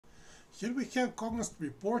Here we have Cognos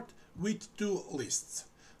report with two lists.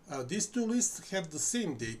 These two lists have the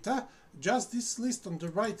same data, just this list on the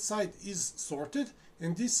right side is sorted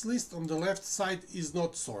and this list on the left side is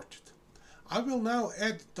not sorted. I will now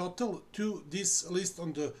add total to this list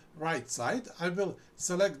on the right side. I will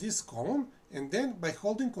select this column and then by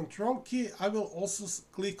holding Ctrl key I will also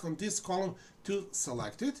click on this column to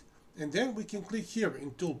select it, and then we can click here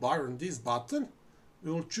in toolbar on this button.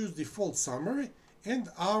 We will choose default summary and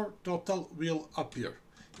our total will appear.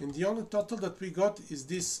 And the only total that we got is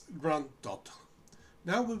this grand total.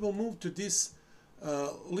 Now we will move to this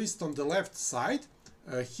list on the left side.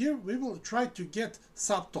 Here we will try to get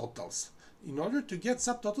subtotals. In order to get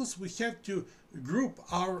subtotals, we have to group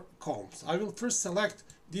our columns. I will first select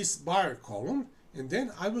this buyer column and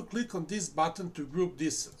then I will click on this button to group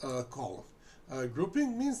this column.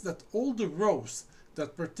 Grouping means that all the rows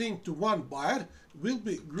that pertain to one buyer will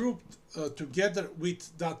be grouped together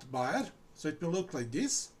with that buyer. So it will look like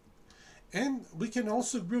this. And we can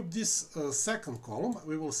also group this second column.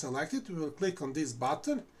 We will select it, we will click on this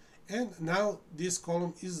button, and now this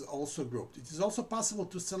column is also grouped. It is also possible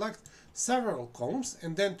to select several columns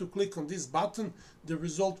and then to click on this button, the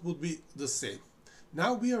result would be the same.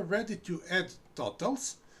 Now we are ready to add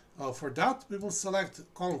totals. For that we will select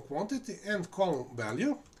column quantity and column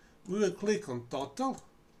value. We will click on total,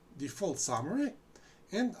 default summary,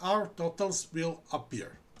 and our totals will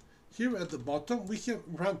appear. Here at the bottom we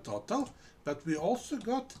have grand total, but we also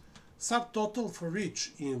got subtotal for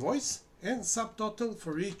each invoice and subtotal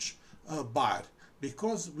for each buyer,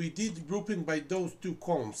 because we did grouping by those two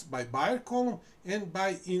columns, by buyer column and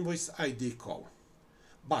by invoice ID column.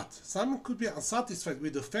 But someone could be unsatisfied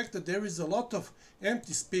with the fact that there is a lot of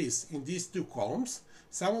empty space in these two columns.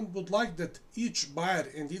 Someone would like that each buyer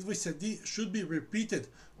and invoice ID should be repeated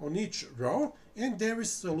on each row, and there is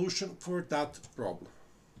a solution for that problem.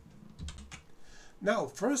 Now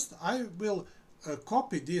first I will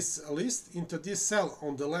copy this list into this cell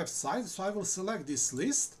on the left side. So I will select this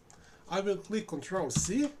list, I will click Ctrl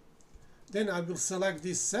C, then I will select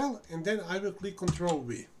this cell and then I will click Ctrl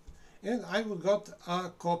V, and I will got a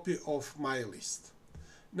copy of my list.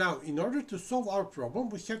 Now in order to solve our problem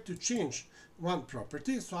we have to change one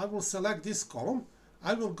property. So I will select this column,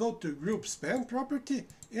 I will go to group span property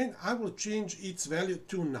and I will change its value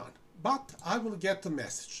to none, but I will get a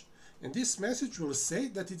message. And this message will say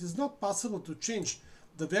that it is not possible to change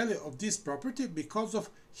the value of this property because of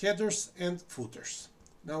headers and footers.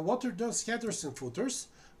 Now what are those headers and footers?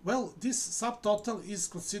 Well, this subtotal is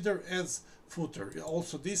considered as footer.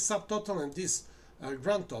 Also this subtotal and this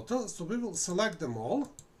grand total. So we will select them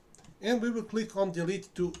all and we will click on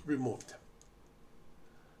delete to remove them.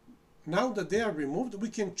 Now that they are removed, we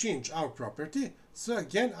can change our property. So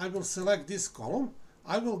again, I will select this column.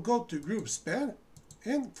 I will go to group span.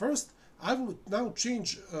 And first, I will now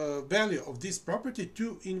change value of this property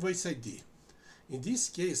to invoice ID. In this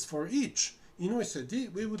case, for each invoice ID,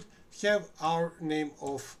 we would have our name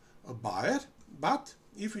of a buyer. But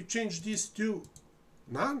if we change this to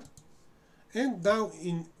none, and now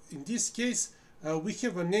in this case, we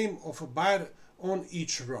have a name of a buyer on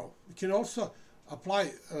each row. We can also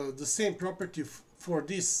apply the same property for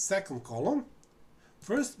this second column.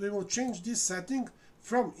 First, we will change this setting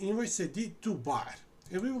from invoice ID to buyer.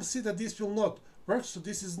 And we will see that this will not work, so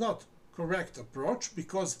this is not correct approach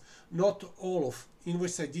because not all of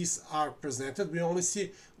invoice IDs are presented. We only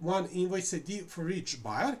see one invoice ID for each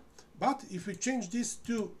buyer. But if we change this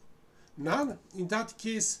to none, in that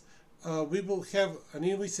case we will have an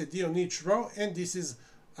invoice ID on each row, and this is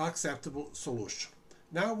an acceptable solution.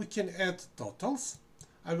 Now we can add totals.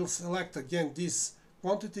 I will select again this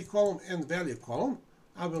quantity column and value column.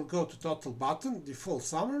 I will go to total button, default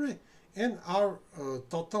summary, and our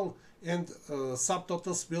total and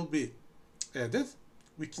subtotals will be added.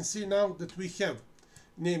 We can see now that we have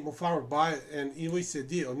name of our buyer and invoice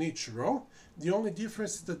ID on each row. The only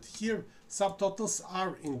difference is that here subtotals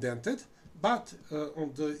are indented, but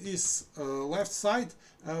on this left side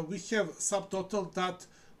we have subtotal that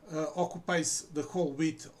occupies the whole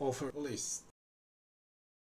width of a list.